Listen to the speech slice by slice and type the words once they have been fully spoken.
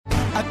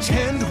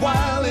Attend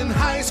while in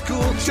high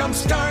school.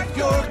 Jumpstart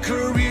your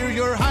career.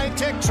 Your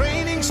high-tech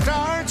training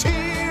starts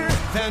here.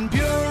 Van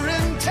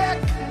Buren Tech.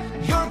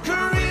 Your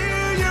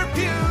career, your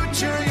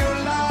future, your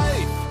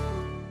life.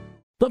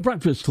 The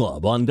Breakfast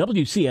Club on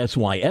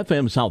WCSY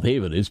FM South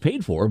Haven is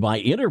paid for by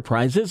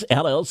Enterprises,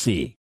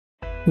 LLC.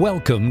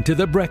 Welcome to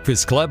The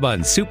Breakfast Club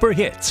on Super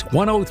Hits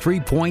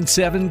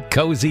 103.7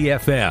 Cozy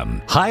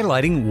FM,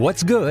 highlighting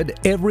what's good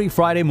every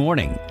Friday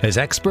morning as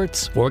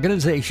experts,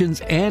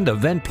 organizations, and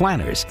event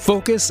planners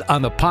focus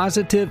on the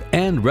positive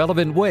and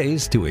relevant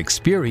ways to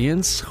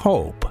experience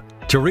hope.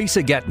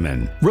 Teresa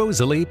Getman,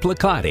 Rosalie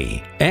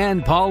Placati,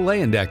 and Paul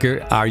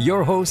Leyendecker are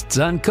your hosts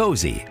on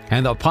Cozy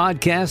and the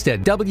podcast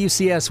at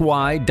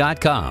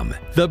WCSY.com.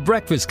 The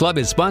Breakfast Club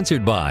is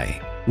sponsored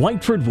by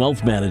Whiteford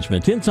Wealth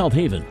Management in South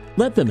Haven.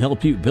 Let them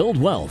help you build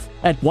wealth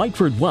at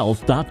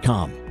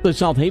whitefordwealth.com. The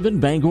South Haven,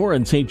 Bangor,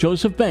 and St.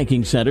 Joseph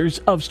Banking Centers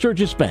of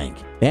Sturgis Bank.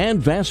 And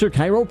Vassar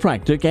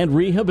Chiropractic and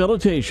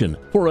Rehabilitation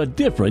for a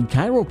different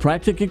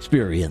chiropractic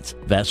experience.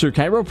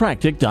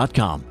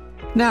 VassarChiropractic.com.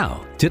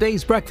 Now,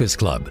 today's Breakfast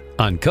Club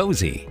on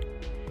Cozy.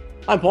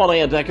 I'm Paul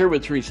Leyendecker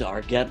with Teresa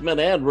R. Getman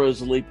and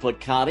Rosalie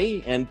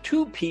Placati, and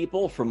two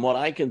people from what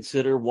I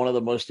consider one of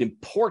the most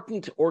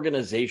important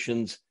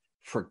organizations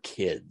for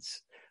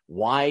kids,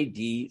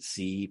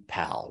 YDC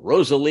PAL.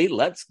 Rosalie,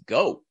 let's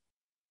go.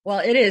 Well,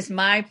 it is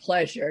my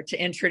pleasure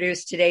to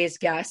introduce today's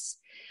guests.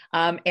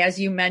 As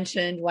you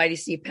mentioned,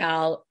 YDC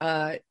PAL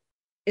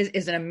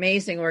is an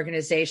amazing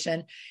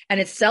organization, and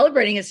it's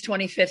celebrating its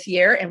 25th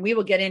year, and we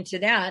will get into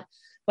that.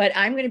 But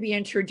I'm going to be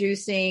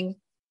introducing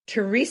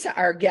Teresa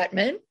R.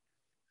 Getman,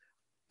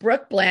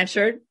 Brooke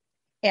Blanchard,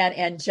 and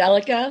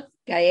Angelica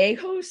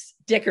Gallegos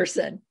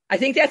Dickerson. I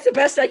think that's the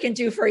best I can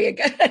do for you,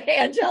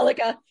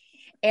 Angelica.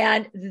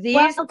 And these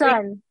well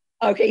done.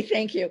 Okay,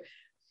 thank you.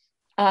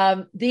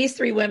 These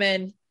three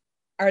women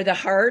are the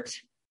heart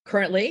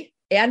currently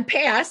and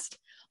past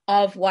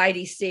of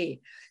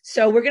YDC.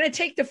 So we're going to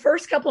take the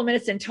first couple of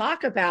minutes and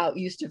talk about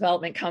Youth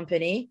Development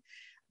Company,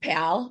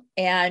 PAL.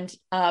 And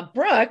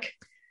Brooke,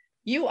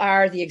 you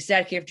are the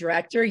executive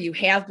director. You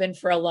have been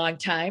for a long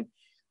time.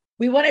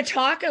 We want to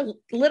talk a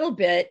little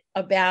bit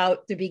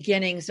about the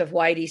beginnings of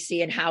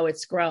YDC and how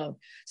it's grown.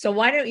 So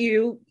why don't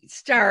you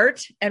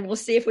start, and we'll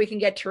see if we can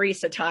get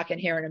Teresa talking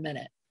here in a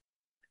minute.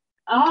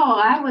 Oh,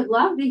 I would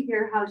love to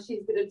hear how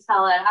she's going to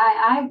tell it.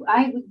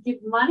 I would give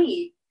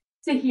money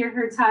to hear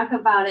her talk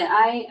about it.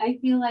 I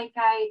feel like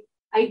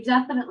I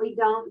definitely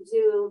don't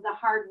do the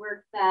hard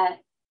work that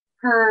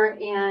her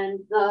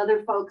and the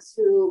other folks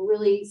who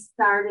really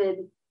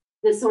started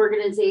this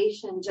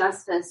organization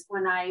justice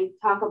when I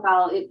talk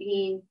about it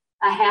being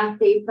a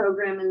half-day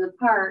program in the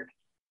park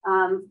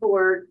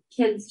for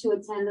kids to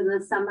attend in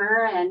the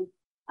summer and,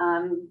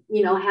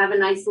 have a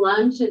nice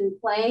lunch and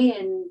play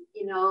and,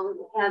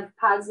 have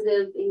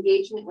positive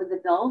engagement with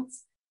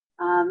adults.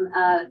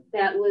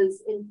 That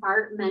was in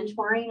part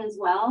mentoring as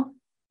well.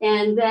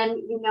 And then,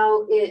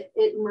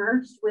 it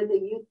merged with a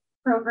youth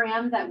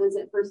program that was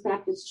at First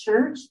Baptist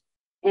Church,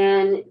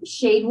 and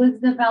Shade was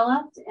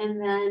developed, and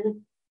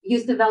then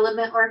Youth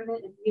Development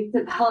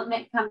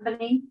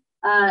Company,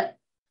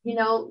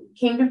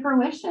 came to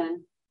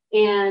fruition.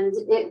 And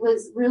it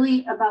was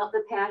really about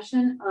the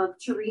passion of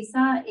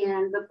Teresa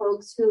and the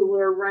folks who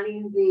were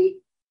running the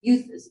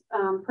youth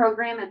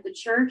program at the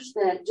church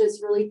that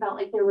just really felt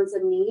like there was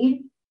a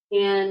need,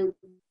 and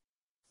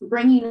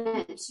bringing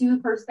it to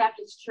First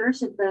Baptist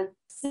Church at the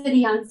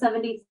city on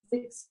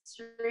 76th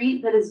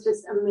Street that is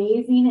just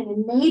amazing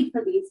and made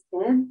for these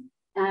kids,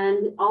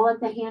 and all at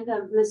the hand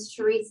of Miss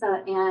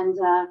Teresa and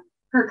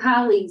her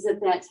colleagues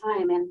at that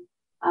time. And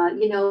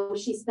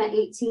she spent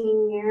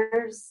 18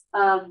 years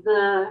of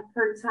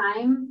her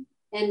time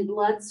in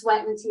blood,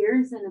 sweat, and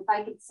tears. And if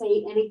I could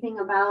say anything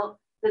about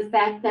the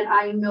fact that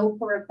I know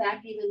for a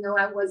fact, even though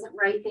I wasn't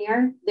right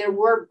there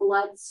were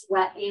blood,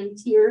 sweat, and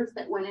tears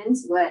that went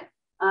into it,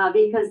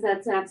 because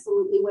that's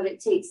absolutely what it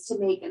takes to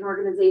make an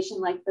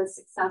organization like this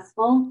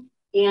successful.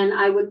 And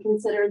I would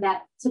consider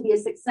that to be a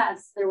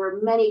success. There were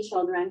many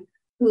children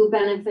who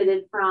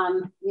benefited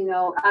from,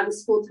 out of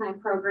school time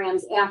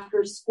programs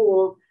after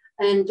school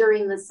and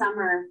during the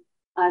summer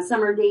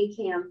day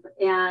camp,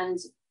 and,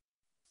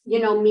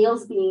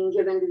 meals being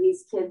given to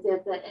these kids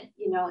at the,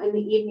 in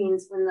the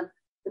evenings when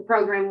the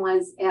program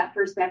was at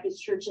First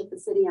Baptist Church at the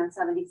city on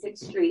 76th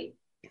Street.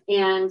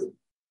 And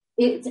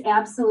it's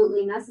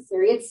absolutely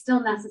necessary. It's still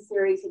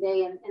necessary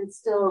today, and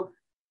still,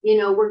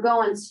 we're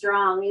going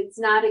strong. It's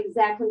not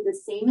exactly the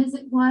same as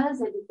it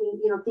was. Everything,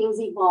 things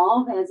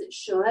evolve as it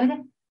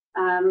should.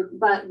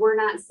 But we're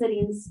not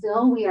sitting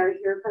still. We are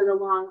here for the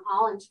long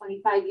haul. And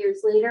 25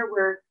 years later,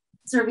 we're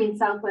serving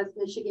Southwest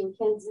Michigan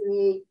kids in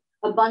the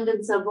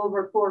abundance of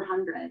over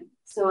 400.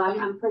 So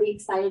I'm pretty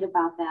excited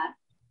about that.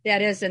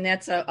 That is, and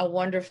that's a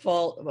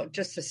wonderful,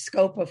 just a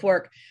scope of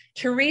work.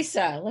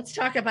 Teresa, let's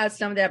talk about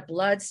some of that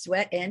blood,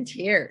 sweat, and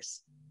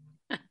tears.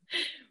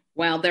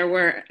 Well, there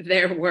were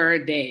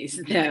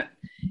days that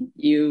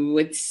you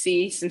would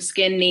see some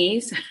skin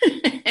knees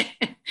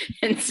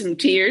and some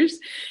tears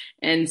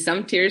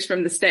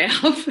from the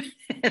staff.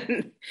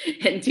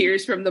 and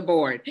tears from the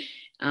board.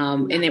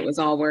 And it was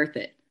all worth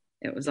it.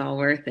 It was all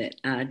worth it,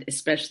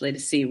 especially to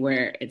see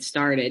where it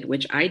started,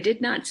 which I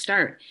did not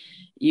start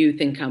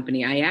Youth and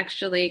Company. I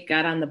actually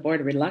got on the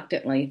board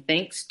reluctantly,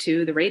 thanks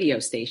to the radio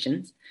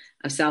stations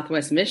of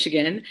Southwest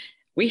Michigan.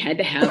 We had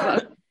to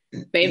have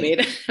they made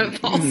a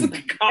false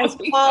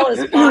coffee.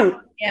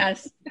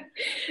 Yes.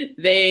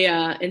 They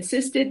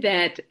insisted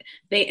that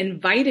they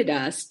invited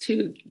us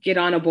to get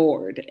on a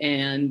board,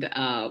 and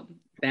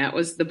that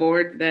was the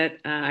board that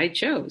I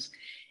chose.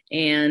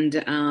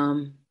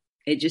 And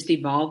it just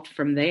evolved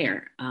from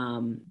there.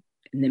 And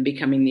then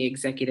becoming the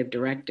executive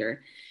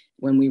director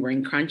when we were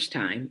in crunch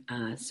time.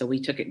 So we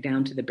took it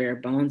down to the bare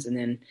bones and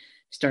then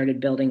started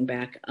building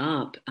back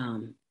up.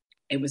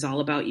 It was all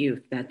about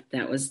youth.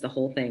 That was the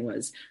whole thing,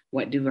 was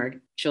what do our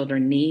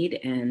children need?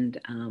 And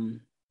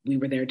we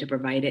were there to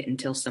provide it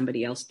until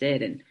somebody else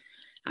did. And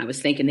I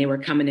was thinking they were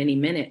coming any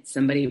minute.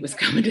 Somebody was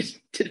coming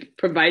to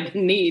provide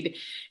the need.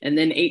 And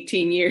then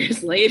 18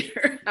 years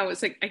later, I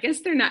was like, I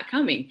guess they're not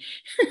coming.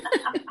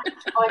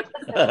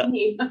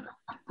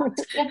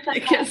 I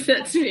guess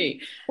that's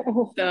me.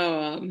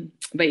 So,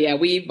 but yeah,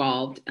 we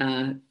evolved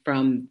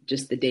from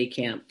just the day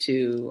camp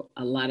to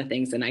a lot of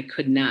things. And I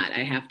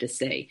have to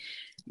say,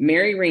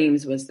 Mary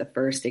Reams was the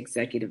first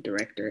executive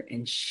director,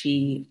 and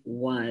she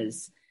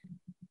was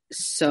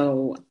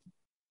so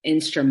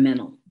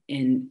instrumental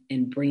in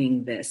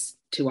bringing this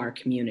to our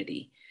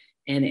community.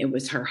 And it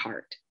was her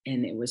heart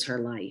and it was her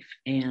life.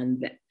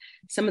 And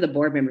some of the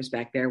board members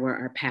back there were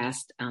our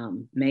past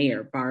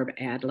mayor, Barb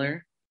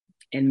Adler,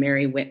 and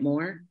Mary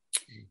Whitmore,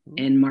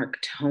 and Mark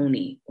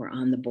Toney were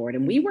on the board.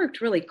 And we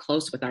worked really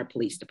close with our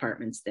police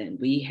departments then.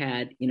 We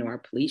had, our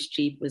police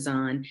chief was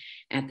on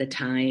at the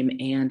time,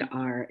 and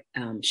our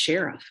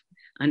sheriff,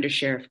 Under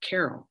Sheriff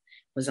Carroll,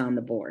 was on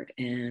the board.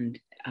 And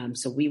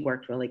so we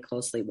worked really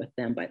closely with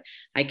them. But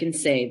I can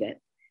say that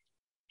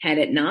had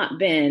it not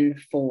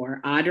been for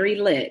Audrey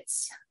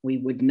Litz, we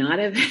would not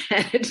have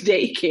had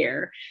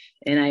daycare.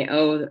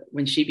 And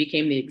when she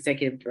became the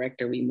executive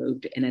director, we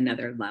moved in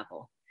another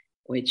level,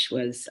 which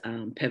was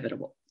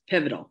pivotal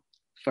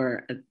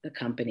for the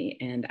company.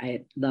 And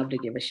I'd love to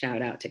give a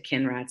shout out to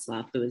Ken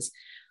Ratzlaff, who is,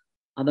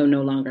 although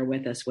no longer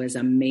with us, was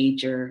a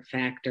major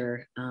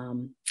factor.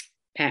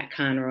 Pat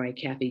Conroy,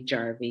 Kathy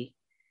Jarvie,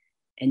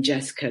 and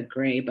Jessica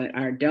Gray. But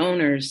our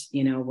donors,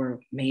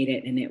 made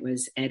it. And it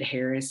was Ed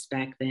Harris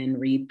back then,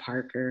 Reed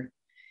Parker,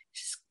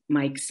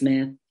 Mike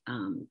Smith,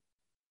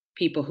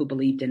 people who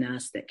believed in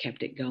us that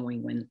kept it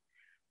going when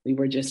we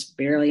were just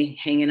barely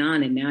hanging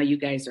on. And now you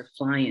guys are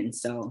flying.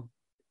 So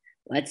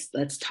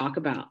let's talk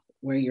about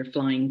where you're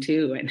flying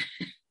to. And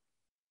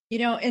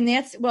and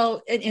that's,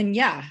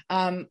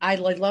 I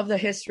love the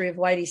history of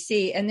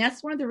YDC. And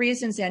that's one of the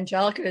reasons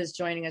Angelica is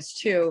joining us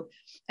too.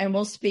 And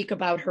we'll speak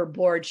about her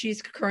board.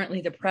 She's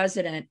currently the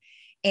president.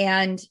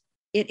 And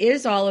it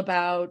is all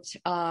about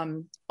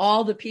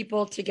all the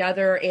people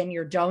together and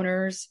your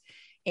donors.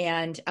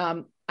 And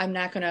I'm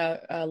not going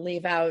to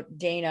leave out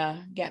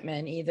Dana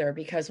Getman either,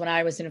 because when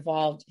I was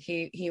involved,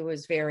 he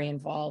was very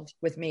involved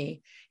with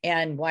me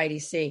and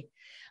YDC.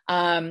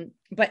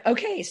 But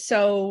okay,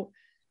 so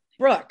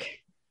Brooke,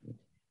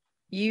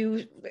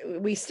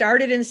 we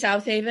started in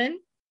South Haven,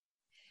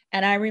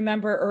 and I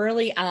remember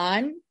early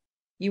on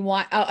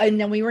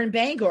and then we were in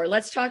Bangor.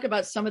 Let's talk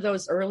about some of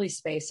those early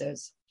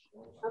spaces.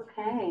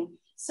 Okay.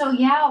 So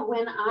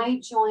when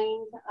I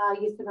joined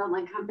Youth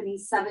Development Company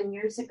 7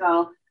 years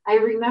ago, I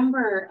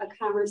remember a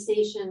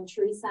conversation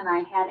Teresa and I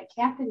had at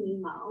Captain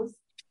Nemo's,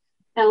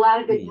 and a lot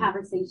of good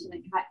conversation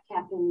at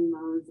Captain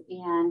Nemo's,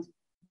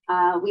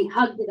 and we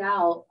hugged it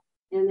out,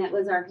 and that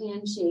was our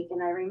handshake.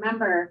 And I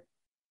remember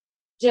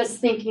just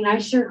thinking, I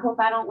sure hope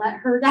I don't let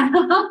her down.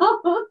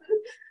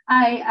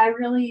 I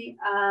really,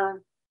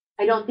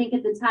 I don't think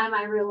at the time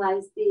I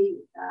realized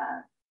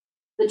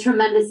the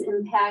tremendous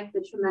impact,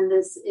 the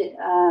tremendous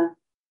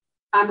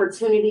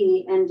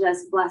opportunity and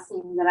just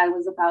blessing that I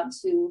was about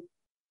to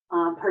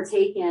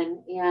partake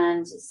in.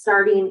 And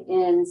starting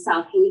in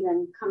South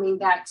Haven, coming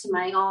back to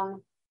my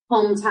own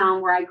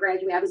hometown where I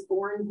graduated, I was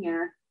born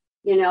here.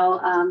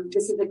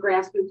 This is a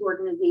grassroots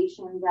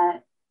organization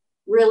that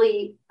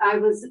really I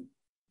was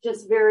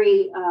just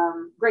very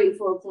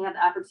grateful to have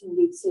the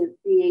opportunity to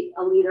be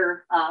a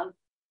leader of,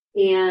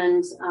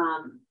 and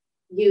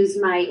use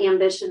my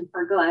ambition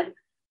for good.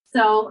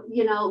 So,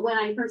 when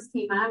I first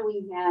came on,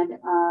 we had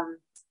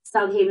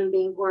South Haven,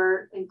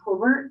 Bangor, and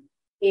Covert,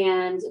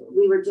 and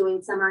we were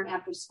doing summer and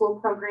after school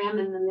program.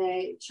 And then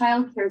the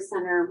child care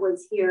center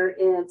was here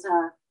at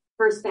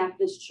First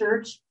Baptist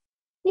Church.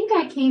 I think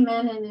I came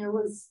in and there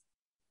was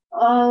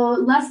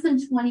less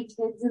than 20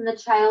 kids in the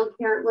child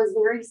care. It was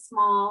very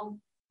small.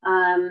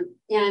 And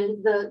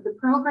the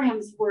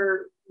programs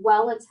were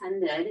well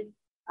attended.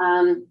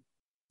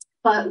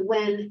 But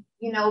when,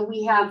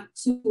 we have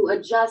to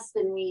adjust,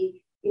 and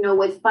we,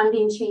 with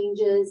funding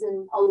changes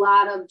and a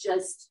lot of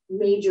just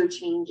major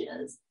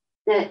changes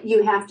that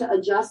you have to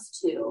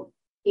adjust to.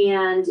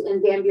 And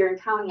in Van Buren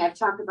County, I've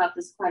talked about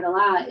this quite a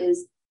lot,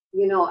 is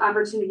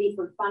opportunity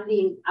for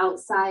funding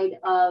outside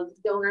of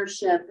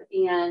donorship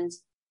and,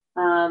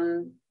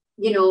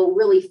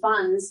 really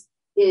funds.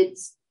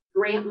 It's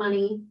grant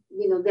money,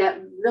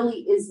 that really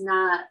is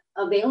not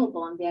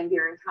available in Van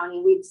Buren County.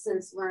 We've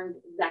since learned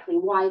exactly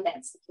why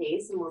that's the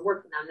case, and we're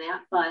working on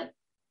that. But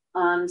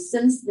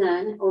since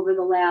then, over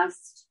the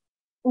last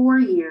 4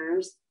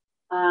 years,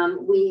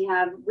 we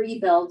have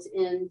rebuilt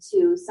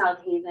into South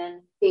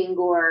Haven,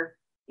 Bangor,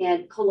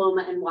 and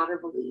Coloma and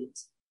Watervliet.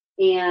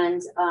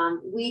 And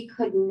we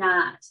could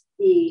not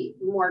be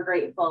more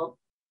grateful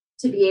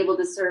to be able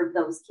to serve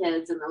those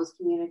kids and those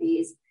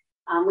communities.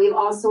 We've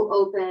also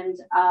opened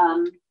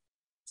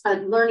a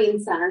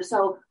learning center.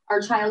 So our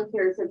child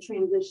cares have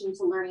transitioned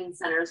to learning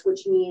centers,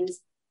 which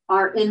means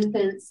our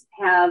infants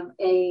have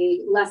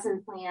a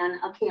lesson plan,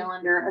 a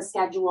calendar, a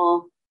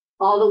schedule,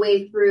 all the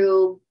way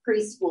through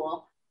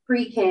preschool,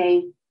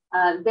 pre-K.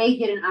 They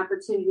get an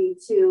opportunity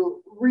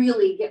to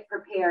really get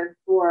prepared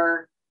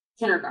for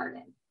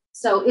kindergarten.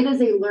 So it is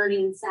a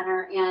learning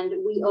center,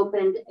 and we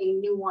opened a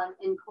new one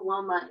in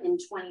Coloma in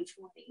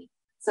 2020.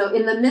 So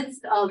in the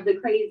midst of the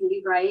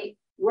crazy, right,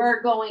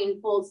 we're going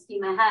full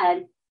steam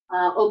ahead.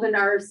 Opened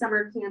our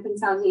summer camp in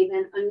South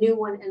Haven, a new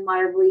one in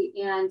Watervliet,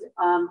 and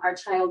our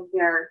child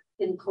care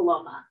in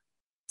Coloma.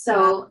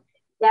 So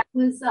that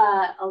was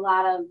a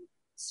lot of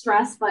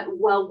stress, but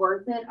well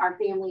worth it. Our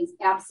families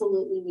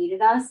absolutely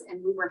needed us,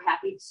 and we were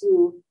happy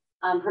to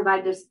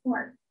provide their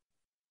support.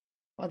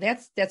 Well,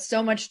 that's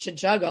so much to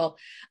juggle.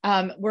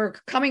 We're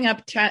coming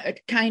up to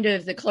kind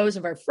of the close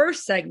of our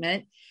first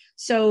segment.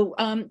 So,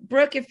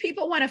 Brooke, if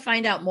people want to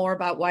find out more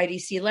about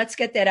YDC, let's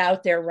get that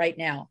out there right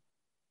now.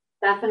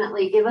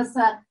 Definitely. Give us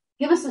a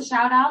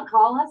shout out.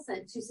 Call us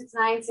at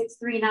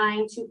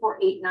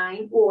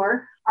 269-639-2489,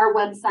 or our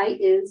website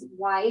is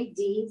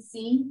ydcpal.org.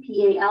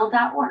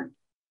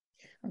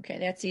 Okay,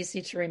 that's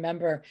easy to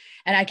remember.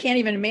 And I can't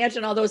even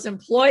imagine all those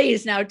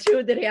employees now,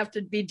 too, that have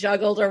to be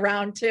juggled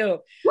around, too.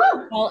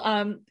 Woo!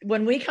 Well,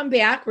 when we come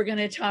back, we're going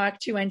to talk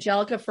to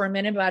Angelica for a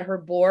minute about her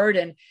board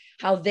and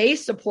how they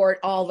support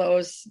all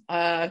those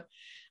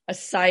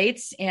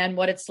sites and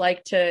what it's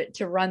like to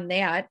run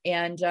that.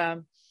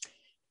 And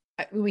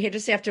we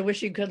just have to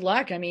wish you good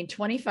luck. I mean,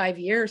 25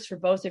 years for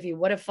both of you.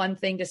 What a fun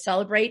thing to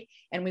celebrate.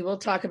 And we will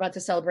talk about the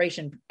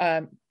celebration.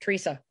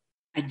 Teresa.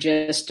 I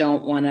just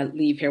don't want to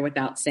leave here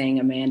without saying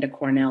Amanda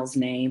Cornell's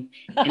name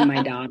and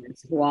my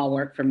daughters who all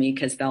work for me,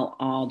 because they'll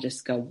all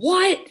just go,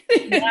 what?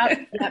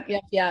 Yep.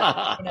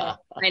 I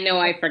know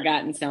I've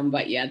forgotten some,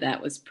 but yeah,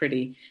 that was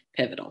pretty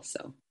pivotal.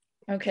 So,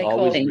 okay,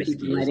 cool. Thank you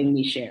for letting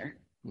me share.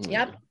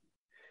 Yep.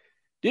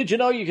 Did you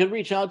know you can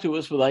reach out to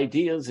us with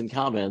ideas and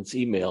comments?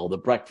 Email The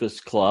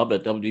Breakfast Club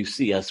at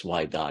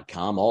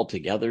WCSY.com. All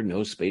together,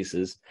 no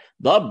spaces.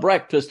 The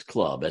Breakfast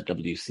Club at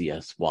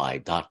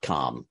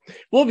WCSY.com.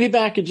 We'll be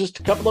back in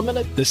just a couple of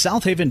minutes. The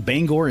South Haven,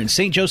 Bangor, and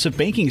St. Joseph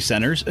Banking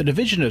Centers, a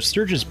division of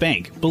Sturgis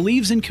Bank,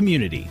 believes in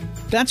community.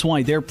 That's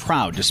why they're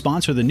proud to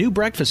sponsor the new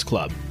Breakfast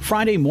Club,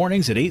 Friday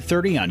mornings at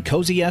 8:30 on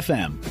Cozy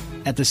FM.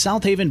 At the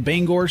South Haven,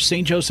 Bangor,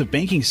 St. Joseph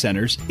Banking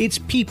Centers, it's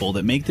people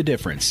that make the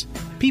difference.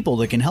 People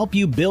that can help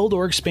you build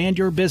or expand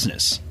your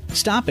business.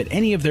 Stop at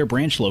any of their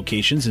branch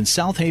locations in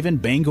South Haven,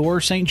 Bangor, or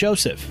St.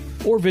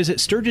 Joseph, or visit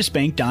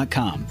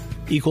SturgisBank.com.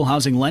 Equal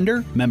housing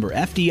lender, member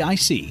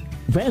FDIC.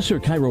 Vassar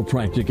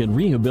Chiropractic and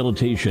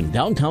Rehabilitation,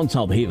 downtown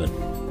South Haven,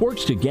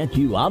 works to get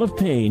you out of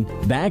pain,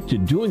 back to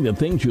doing the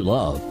things you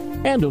love,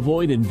 and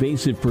avoid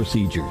invasive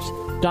procedures.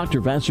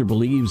 Dr. Vassar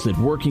believes that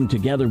working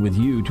together with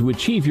you to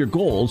achieve your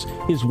goals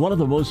is one of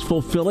the most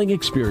fulfilling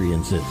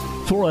experiences.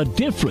 For a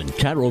different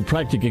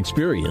chiropractic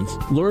experience,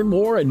 learn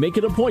more and make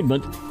an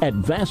appointment at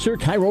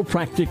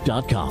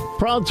VassarChiropractic.com.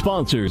 Proud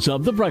sponsors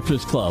of The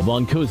Breakfast Club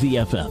on Cozy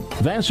FM.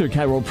 Vassar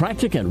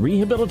Chiropractic and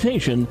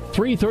Rehabilitation,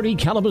 330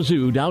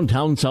 Kalamazoo,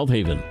 downtown South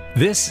Haven.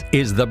 This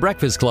is The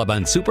Breakfast Club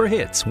on Super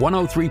Hits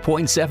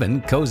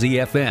 103.7 Cozy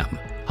FM,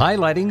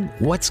 highlighting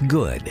what's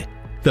good.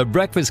 The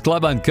Breakfast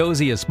Club on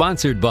Cozy is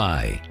sponsored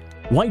by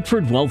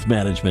Whiteford Wealth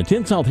Management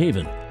in South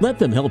Haven. Let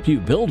them help you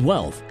build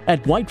wealth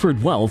at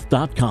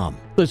whitefordwealth.com.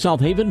 The South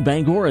Haven,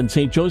 Bangor, and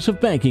St.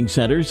 Joseph Banking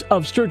Centers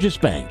of Sturgis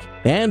Bank.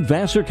 And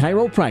Vassar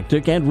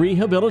Chiropractic and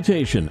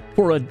Rehabilitation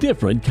for a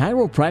different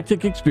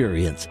chiropractic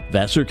experience.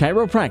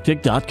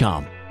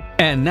 VassarChiropractic.com.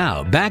 And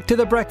now, back to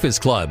The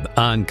Breakfast Club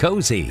on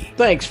Cozy.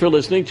 Thanks for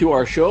listening to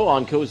our show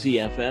on Cozy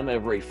FM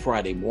every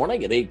Friday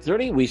morning at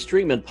 8:30. We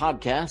stream and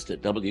podcast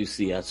at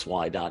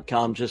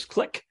WCSY.com. Just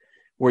click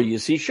where you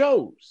see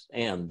shows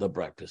and The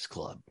Breakfast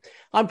Club.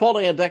 I'm Paul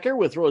Andecker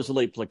with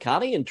Rosalie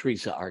Placati and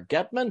Teresa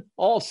Argetman,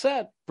 all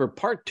set for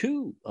part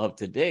 2 of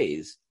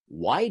today's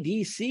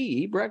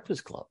YDC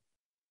Breakfast Club.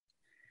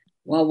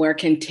 Well, we're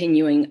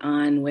continuing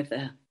on with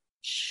a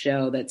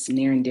show that's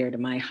near and dear to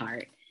my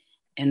heart.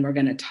 And we're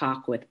going to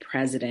talk with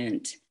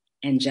President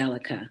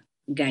Angelica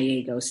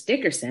Gallegos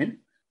Dickerson.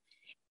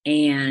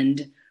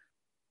 And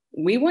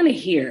we want to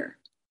hear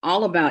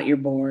all about your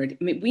board.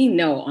 I mean, we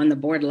know on the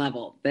board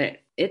level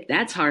that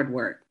that's hard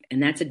work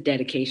and that's a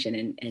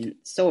dedication, and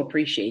so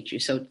appreciate you.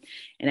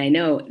 And I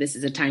know this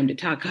is a time to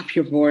talk up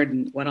your board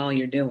and what all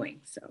you're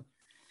doing. So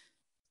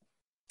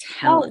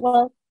tell us.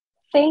 Well,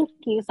 thank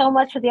you so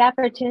much for the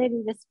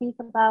opportunity to speak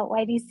about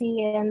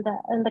YDC and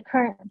the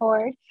current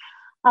board.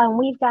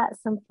 We've got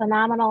some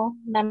phenomenal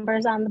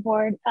members on the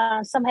board.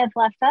 Some have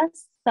left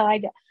us, so I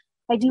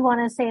do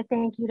want to say a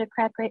thank you to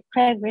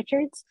Craig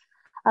Richards,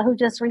 who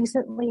just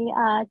recently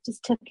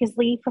just took his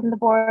leave from the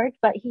board,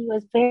 but he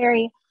was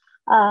very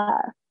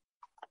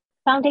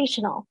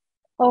foundational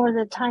over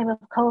the time of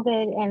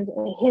COVID, and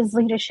his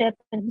leadership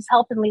and his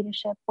help in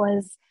leadership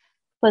was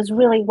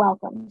really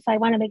welcome. So I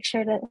want to make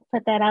sure to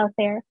put that out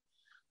there.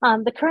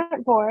 The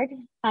current board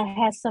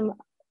has some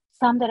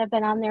that have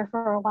been on there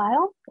for a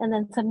while, and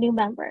then some new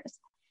members.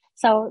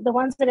 So the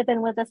ones that have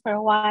been with us for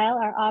a while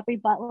are Aubrey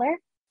Butler.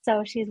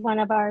 So she's one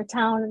of our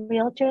town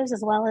realtors,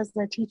 as well as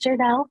the teacher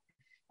now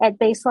at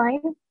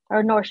Baseline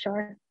or North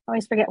Shore. I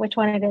always forget which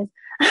one it is,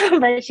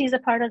 but she's a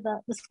part of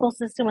the school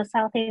system with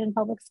South Haven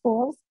Public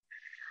Schools.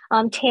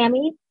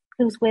 Tammy,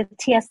 who's with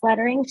TS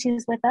Lettering,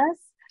 she's with us.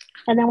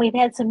 And then we've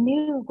had some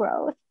new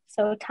growth.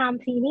 So Tom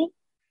Feeney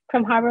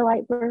from Harbor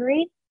Light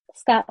Brewery,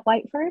 Scott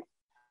Whiteford.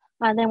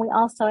 And then we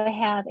also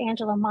have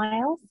Angela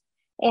Miles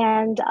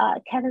and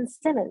Kevin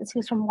Simmons,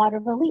 who's from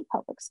Waterville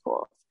Public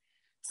Schools.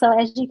 So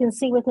as you can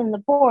see within the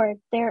board,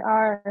 there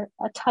are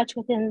a touch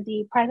within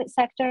the private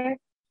sector,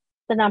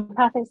 the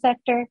nonprofit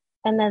sector,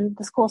 and then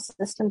the school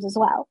systems as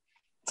well.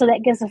 So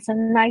that gives us a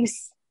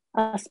nice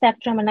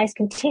spectrum, a nice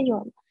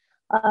continuum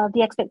of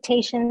the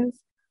expectations,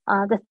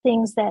 the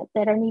things that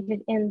are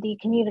needed in the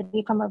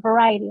community from a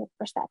variety of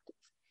perspectives.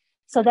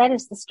 So that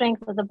is the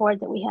strength of the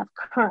board that we have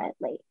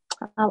currently.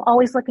 I'm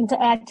always looking to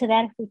add to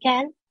that if we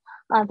can,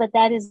 but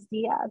that is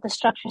the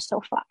structure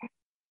so far.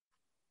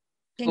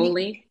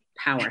 Holy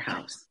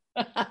powerhouse.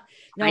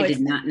 No, I did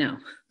not know.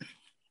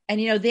 And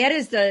that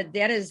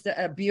is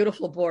a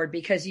beautiful board,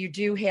 because you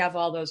do have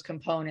all those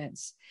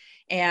components,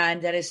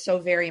 and that is so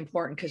very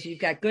important, because you've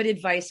got good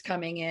advice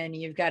coming in.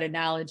 You've got a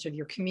knowledge of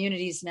your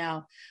communities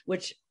now,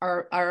 which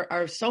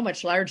are so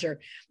much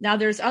larger. Now,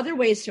 there's other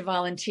ways to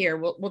volunteer.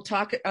 We'll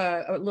talk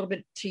a little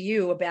bit to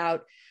you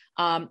about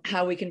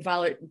how we can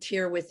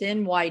volunteer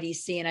within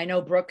YDC. And I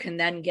know Brooke can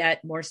then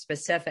get more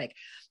specific,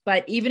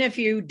 but even if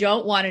you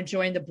don't want to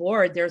join the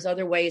board, there's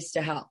other ways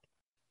to help.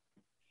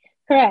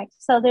 Correct.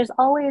 So there's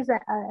always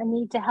a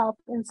need to help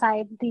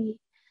inside the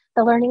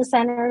learning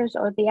centers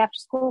or the after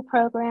school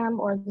program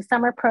or the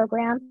summer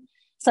program.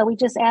 So we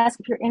just ask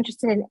if you're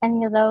interested in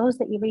any of those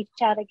that you reach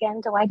out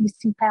again to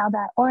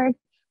ydcpal.org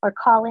or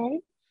call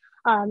in.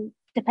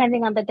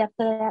 Depending on the depth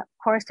of that,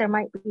 of course, there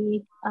might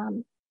be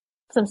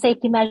some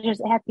safety measures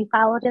that have to be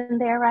followed in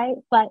there, right?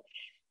 But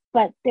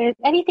there's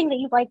anything that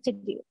you'd like to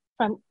do,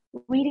 from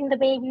reading the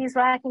babies,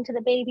 rocking to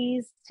the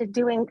babies, to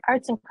doing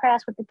arts and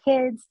crafts with the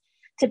kids,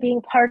 to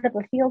being part of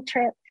a field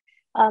trip.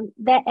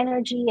 That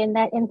energy and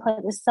that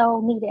input is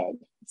so needed.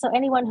 So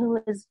anyone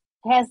who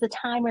has the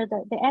time or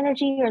the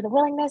energy or the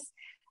willingness,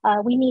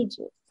 we need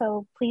you.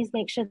 So please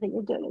make sure that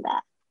you're doing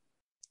that.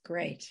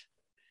 Great.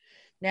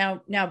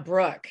 Now,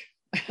 Brooke,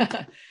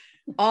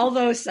 all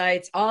those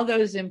sites, all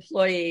those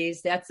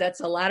employees, that's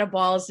a lot of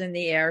balls in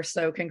the air.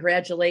 So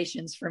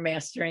congratulations for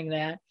mastering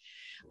that.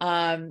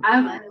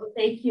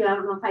 Thank you. I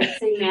don't know if I'd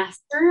say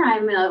master.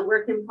 I'm a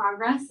work in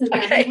progress, as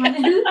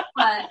everyone is,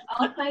 but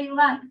I'll tell you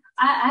what,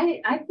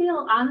 I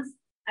feel honest.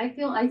 I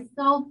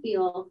still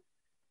feel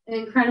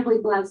incredibly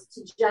blessed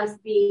to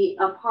just be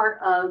a part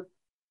of,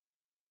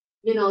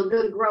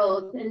 the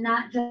growth, and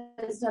not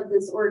just of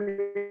this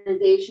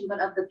organization, but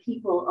of the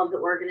people of the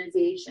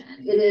organization.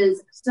 It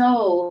is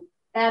so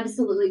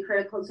absolutely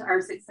critical to our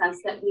success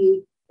that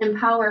we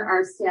empower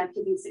our staff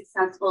to be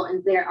successful,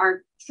 and they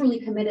are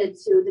truly committed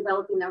to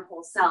developing their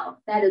whole self.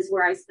 That is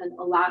where I spend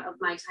a lot of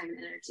my time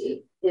and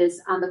energy,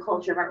 is on the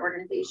culture of our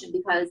organization,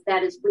 because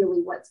that is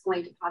really what's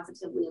going to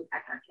positively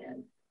impact our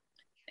kids.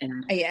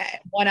 Yeah,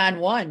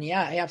 one-on-one.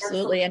 Yeah,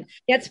 absolutely. And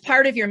that's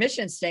part of your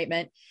mission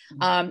statement,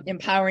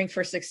 empowering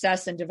for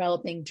success and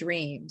developing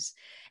dreams.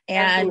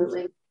 And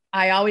absolutely.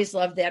 I always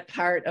love that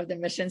part of the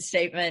mission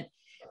statement,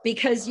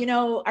 because,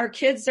 our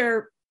kids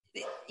are,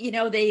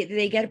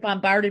 they get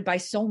bombarded by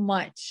so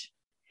much.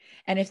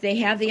 And if they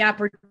have the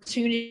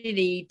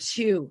opportunity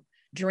to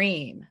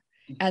dream,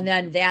 and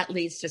then that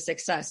leads to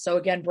success. So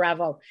again,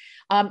 bravo.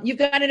 You've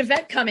got an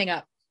event coming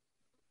up.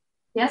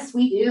 Yes,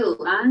 we do.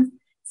 On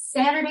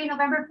Saturday,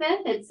 November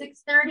 5th at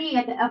 6:30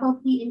 at the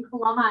FOP in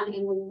Coloma on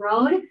England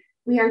Road.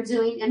 We are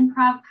doing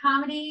improv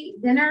comedy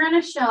dinner and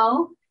a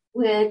show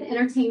with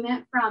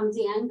entertainment from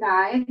Dan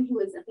Guy, who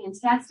is a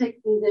fantastic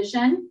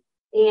musician,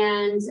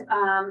 and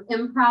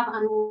Improv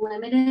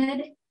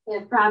Unlimited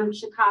from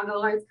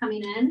Chicago is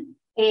coming in.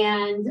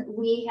 And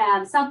we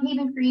have South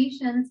Haven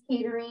Creations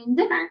catering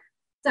dinner.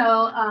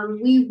 So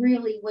we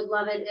really would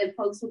love it if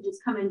folks would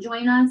just come and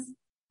join us.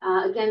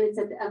 Again, it's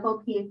at the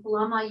FOP in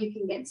Coloma. You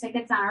can get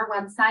tickets on our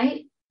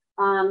website.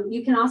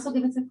 You can also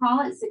give us a call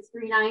at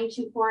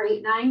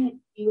 639-2489 if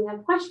you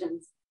have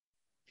questions.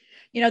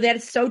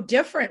 That's so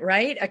different,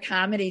 right? A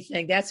comedy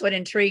thing. That's what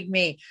intrigued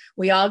me.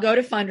 We all go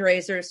to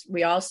fundraisers.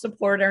 We all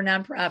support our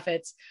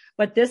nonprofits,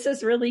 but this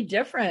is really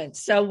different.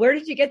 So where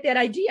did you get that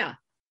idea?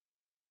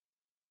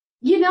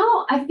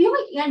 I feel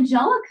like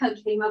Angelica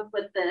came up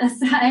with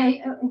this.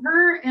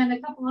 Her and a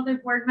couple other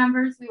board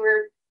members,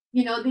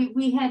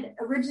 we had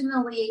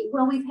originally,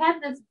 we've had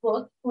this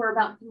book for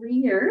about 3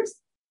 years.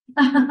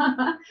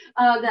 The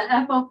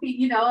FOP,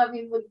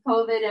 with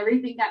COVID,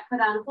 everything got put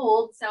on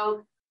hold.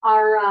 So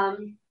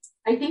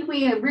I think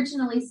we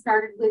originally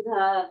started with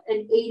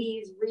an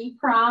 80s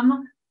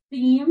re-prom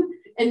theme,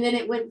 and then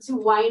it went to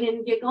Wine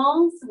and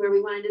Giggles, where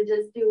we wanted to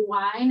just do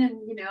wine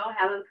and,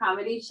 have a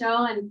comedy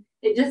show. And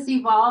it just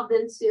evolved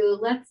into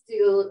let's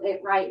do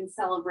it right and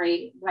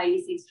celebrate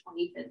YDC's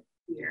 25th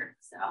year.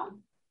 So.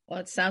 Well,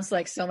 it sounds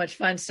like so much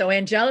fun. So,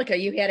 Angelica,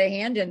 you had a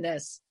hand in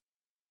this.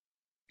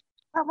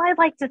 Well, I'd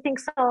like to think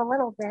so a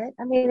little bit.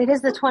 I mean, it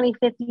is the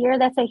 25th year.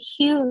 That's a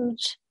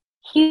huge,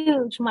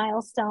 huge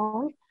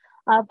milestone.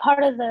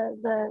 Part of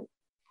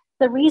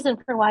the reason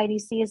for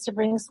YDC is to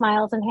bring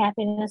smiles and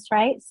happiness,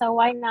 right? So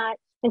why not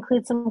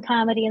include some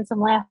comedy and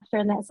some laughter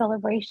in that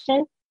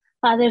celebration?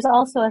 There's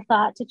also a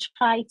thought to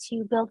try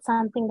to build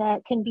something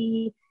that can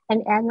be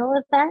an annual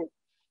event.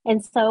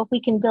 And so if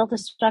we can build a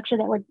structure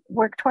that would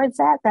work towards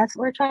that, that's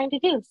what we're trying to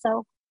do.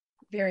 So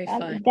very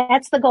fun.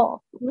 That's the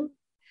goal. Mm-hmm.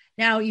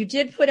 Now, you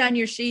did put on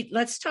your sheet,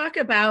 let's talk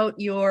about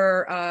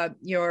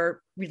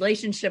your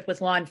relationship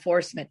with law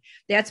enforcement.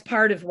 That's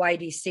part of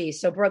YDC.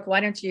 So, Brooke, why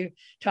don't you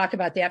talk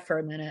about that for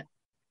a minute?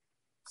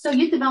 So,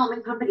 Youth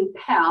Development Company,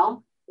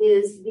 PAL,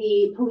 is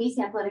the Police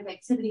Athletic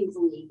Activities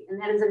League,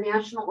 and that is a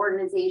national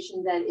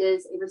organization that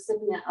is a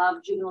recipient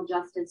of juvenile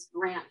justice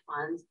grant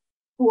funds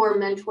for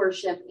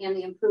mentorship and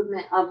the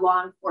improvement of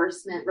law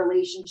enforcement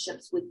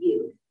relationships with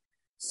youth.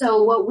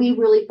 So, what we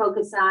really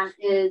focus on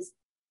is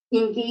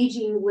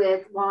engaging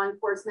with law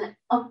enforcement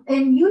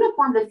and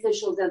uniformed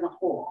officials as a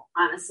whole,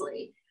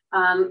 honestly,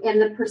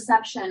 and the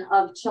perception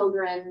of the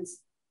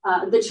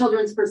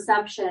children's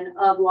perception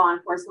of law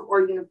enforcement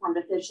or uniformed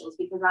officials.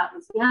 Because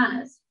let's be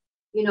honest,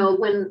 when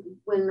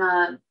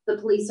the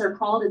police are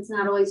called, it's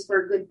not always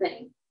for a good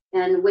thing.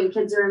 And when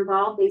kids are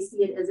involved, they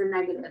see it as a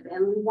negative.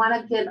 And we want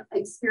to give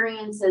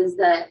experiences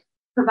that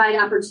provide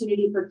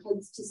opportunity for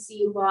kids to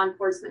see law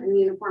enforcement and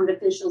uniformed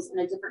officials in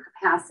a different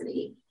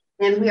capacity.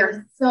 And we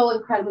are so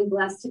incredibly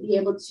blessed to be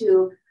able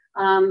to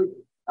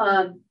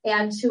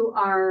add to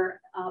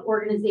our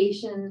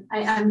organization.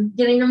 I'm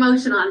getting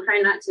emotional. I'm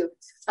trying not to.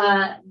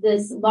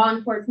 This law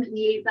enforcement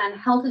liaison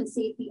health and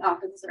safety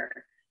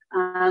officer.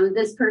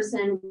 This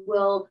person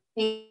will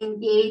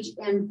engage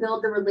and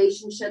build the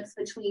relationships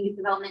between Youth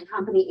Development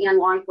Company and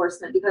law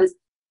enforcement, because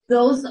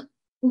those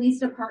police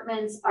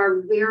departments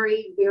are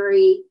very,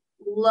 very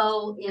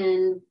low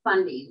in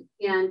funding.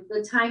 And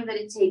the time that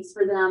it takes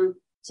for them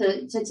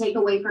to take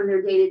away from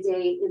their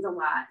day-to-day is a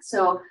lot.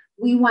 So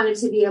we wanted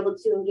to be able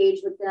to engage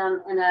with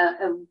them in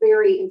a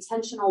very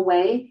intentional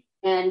way.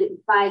 And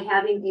by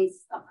having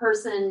a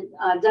person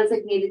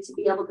designated to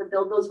be able to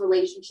build those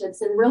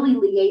relationships and really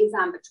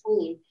liaison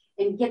between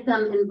and get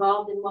them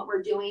involved in what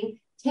we're doing,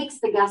 takes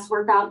the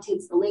guesswork out,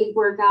 takes the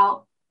legwork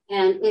out,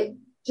 and it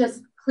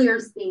just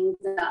clears things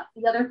up.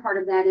 The other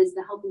part of that is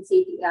the health and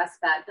safety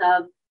aspect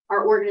of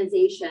our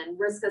organization,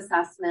 risk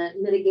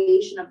assessment,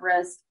 mitigation of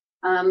risk,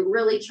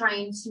 really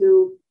trying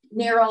to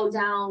narrow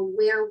down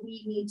where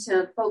we need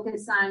to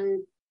focus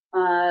on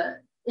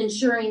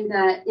ensuring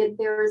that if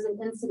there is an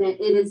incident,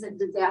 it isn't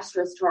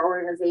disastrous to our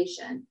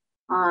organization.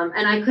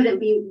 And I couldn't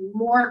be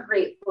more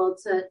grateful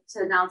to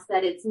announce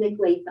that it's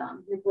Nicholas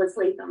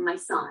Latham, my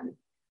son,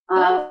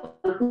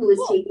 who is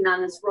taking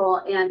on this role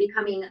and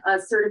becoming a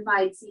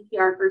certified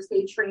CPR first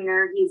aid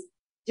trainer. He's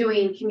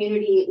doing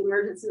community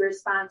emergency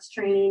response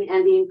training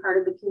and being part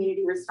of the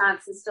community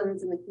response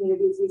systems in the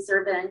communities we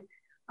serve in,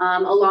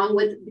 along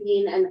with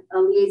being a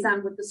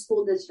liaison with the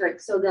school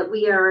district, so that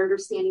we are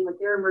understanding what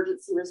their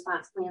emergency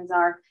response plans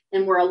are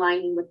and we're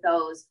aligning with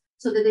those,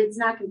 so that it's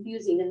not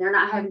confusing and they're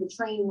not having to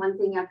train one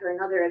thing after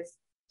another. It's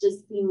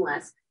just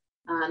seamless.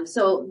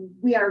 So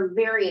we are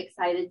very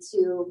excited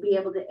to be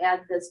able to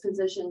add this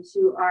position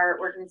to our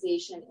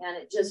organization, and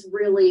it just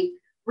really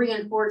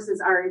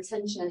reinforces our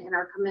intention and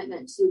our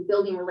commitment to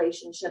building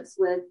relationships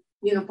with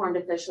uniformed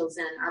officials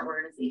in our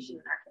organization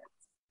and our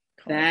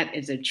kids. That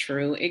is a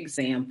true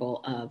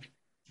example of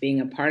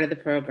being a part of the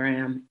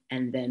program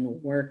and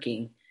then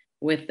working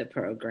with the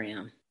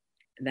program.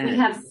 We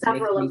have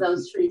several of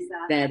those, Teresa.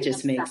 That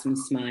just makes me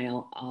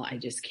smile. Oh, I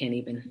just can't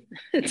even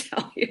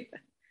tell you.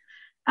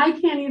 I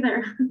can't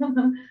either.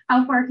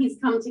 How far he's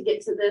come to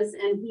get to this,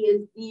 and he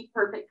is the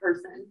perfect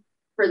person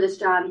for this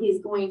job. He's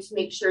going to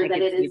make sure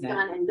that it is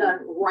done and done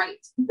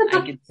right.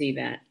 I can see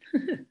that.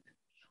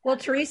 Well,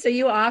 Teresa,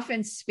 you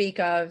often speak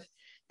of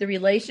the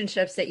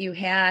relationships that you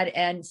had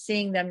and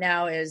seeing them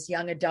now as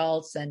young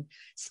adults and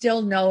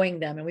still knowing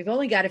them. And we've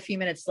only got a few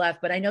minutes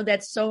left, but I know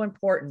that's so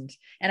important.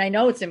 And I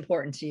know it's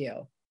important to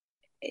you.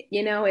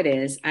 You know, it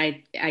is.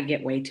 I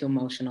get way too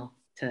emotional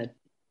to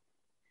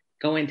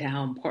go into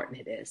how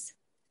important it is.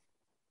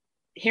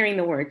 Hearing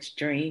the words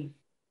dream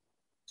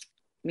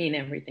mean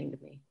everything to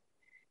me.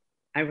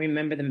 I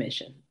remember the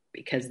mission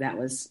because that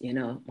was,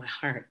 my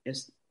heart.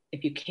 Just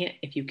if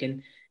you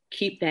can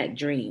keep that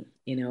dream,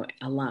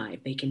 alive.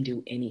 They can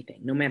do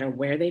anything, no matter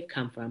where they've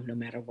come from, no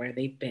matter where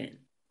they've been.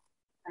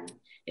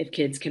 If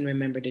kids can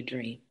remember to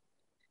dream,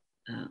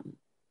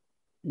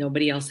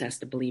 nobody else has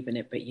to believe in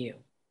it but you.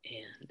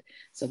 And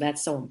so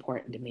that's so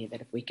important to me,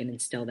 that if we can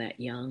instill that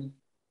young,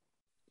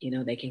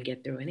 they can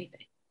get through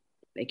anything.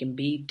 They can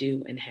be,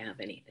 do, and have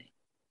anything.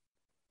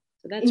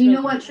 So that's and you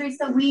know what,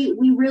 Teresa, we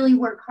really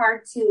work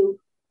hard to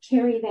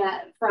carry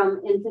that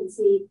from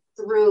infancy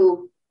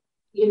through,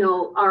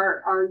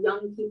 our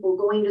young people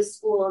going to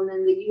school, and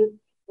then the youth,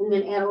 and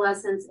then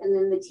adolescence, and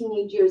then the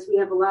teenage years. We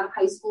have a lot of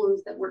high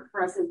schoolers that work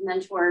for us as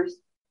mentors,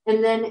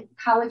 and then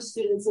college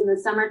students in the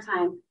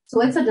summertime.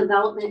 So it's a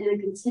development and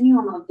a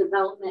continuum of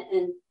development,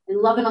 and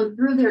loving them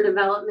through their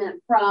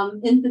development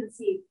from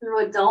infancy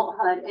through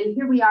adulthood. And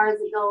here we are as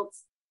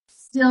adults,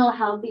 still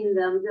helping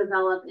them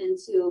develop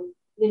into,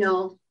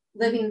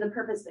 living the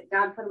purpose that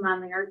God put them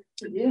on the earth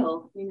to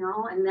do,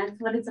 and that's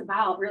what it's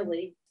about,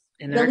 really.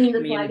 And building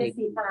this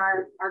legacy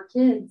for our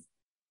kids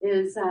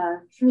is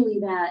truly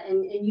that.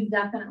 And you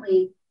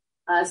definitely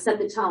set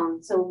the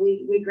tone. So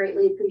we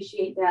greatly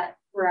appreciate that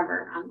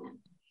forever on that.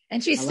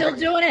 And she's still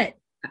doing it.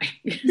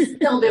 She's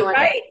still doing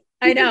right? it.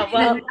 I know.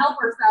 Well, help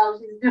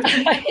herself. She's doing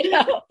it. I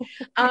know.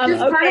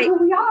 Just part of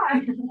who we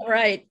are.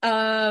 Right.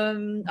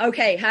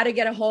 Okay. How to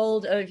get a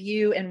hold of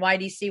you and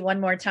YDC one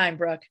more time,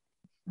 Brooke?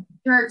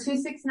 Sure.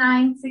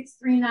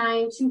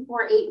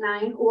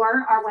 269-639-2489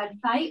 or our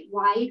website,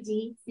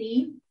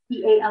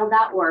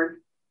 ydcpal.org.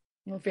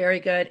 Well, very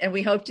good. And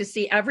we hope to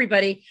see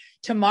everybody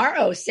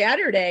tomorrow,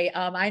 Saturday.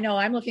 I know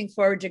I'm looking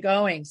forward to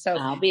going. So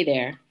I'll be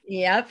there.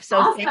 Yep. So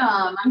awesome.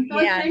 I'm so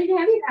excited to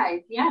have you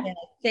guys. Yeah.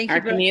 Thank you.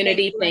 Our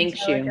community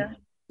thanks you.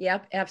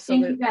 Yep.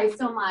 Absolutely. Thank you guys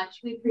so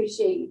much. We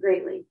appreciate you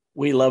greatly.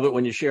 We love it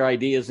when you share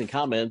ideas and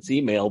comments.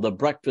 Email the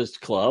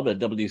Breakfast Club at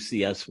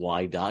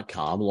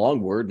WCSY.com.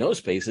 Long word, no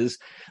spaces.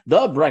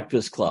 The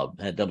Breakfast Club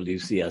at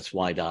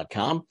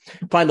WCSY.com.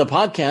 Find the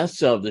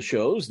podcasts of the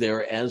shows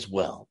there as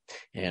well.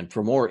 And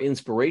for more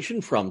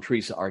inspiration from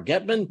Teresa R.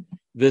 Getman,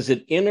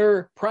 visit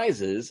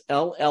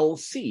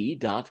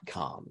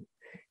InnerPrizesLLC.com.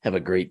 Have a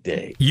great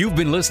day. You've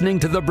been listening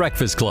to The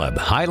Breakfast Club,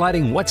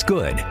 highlighting what's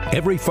good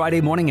every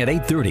Friday morning at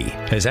 8:30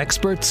 as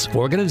experts,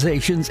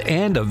 organizations,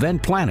 and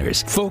event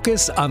planners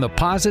focus on the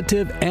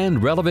positive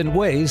and relevant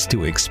ways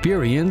to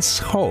experience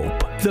hope.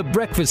 The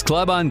Breakfast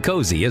Club on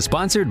Cozy is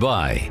sponsored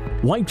by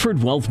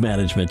Whiteford Wealth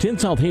Management in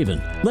South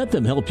Haven. Let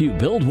them help you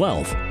build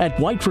wealth at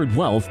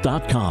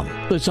whitefordwealth.com.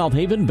 The South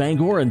Haven,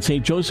 Bangor, and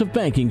St. Joseph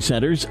Banking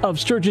Centers of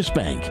Sturgis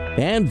Bank.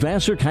 And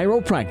Vassar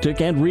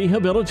Chiropractic and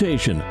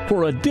Rehabilitation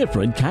for a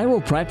different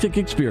chiropractic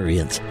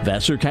experience.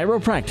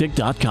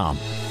 VassarChiropractic.com.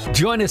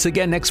 Join us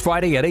again next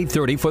Friday at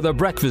 8:30 for The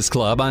Breakfast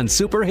Club on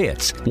Super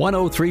Hits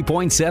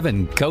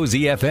 103.7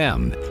 Cozy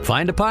FM.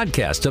 Find a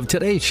podcast of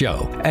today's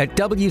show at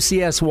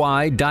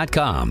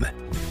WCSY.com.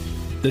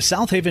 The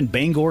South Haven,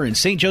 Bangor, and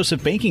St.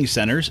 Joseph Banking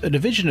Centers, a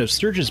division of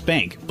Sturgis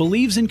Bank,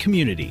 believes in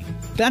community.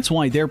 That's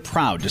why they're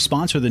proud to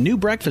sponsor the new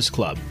Breakfast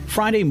Club,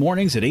 Friday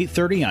mornings at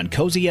 8:30 on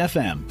Cozy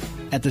FM.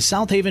 At the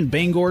South Haven,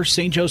 Bangor,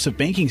 St. Joseph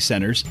Banking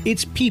Centers,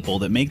 it's people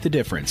that make the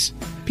difference.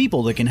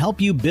 People that can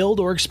help you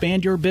build or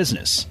expand your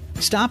business.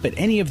 Stop at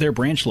any of their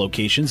branch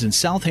locations in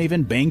South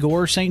Haven, Bangor,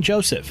 or St.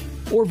 Joseph,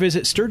 or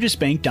visit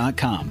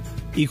SturgisBank.com.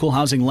 Equal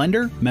housing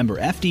lender, member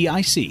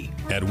FDIC.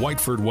 At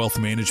Whiteford Wealth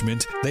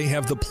Management, they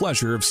have the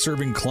pleasure of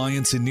serving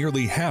clients in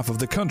nearly half of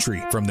the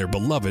country from their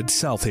beloved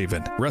South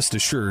Haven. Rest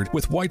assured,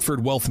 with Whiteford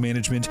Wealth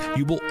Management,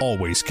 you will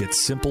always get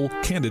simple,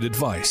 candid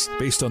advice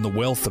based on the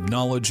wealth of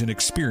knowledge and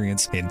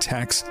experience in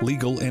tax,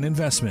 legal, and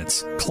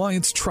investments.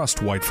 Clients trust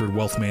Whiteford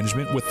Wealth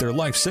Management with their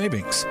life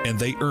savings, and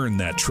they earn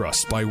that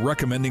trust by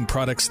recommending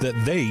products that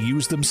they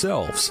use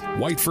themselves.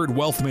 Whiteford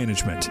Wealth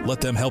Management. Let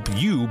them help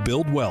you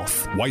build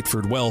wealth.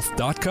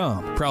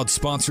 WhitefordWealth.com. Proud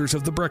sponsors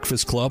of The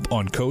Breakfast Club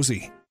on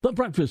Cozy. The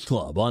Breakfast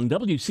Club on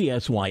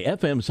WCSY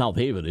FM South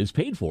Haven is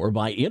paid for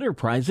by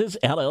Enterprises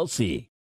LLC.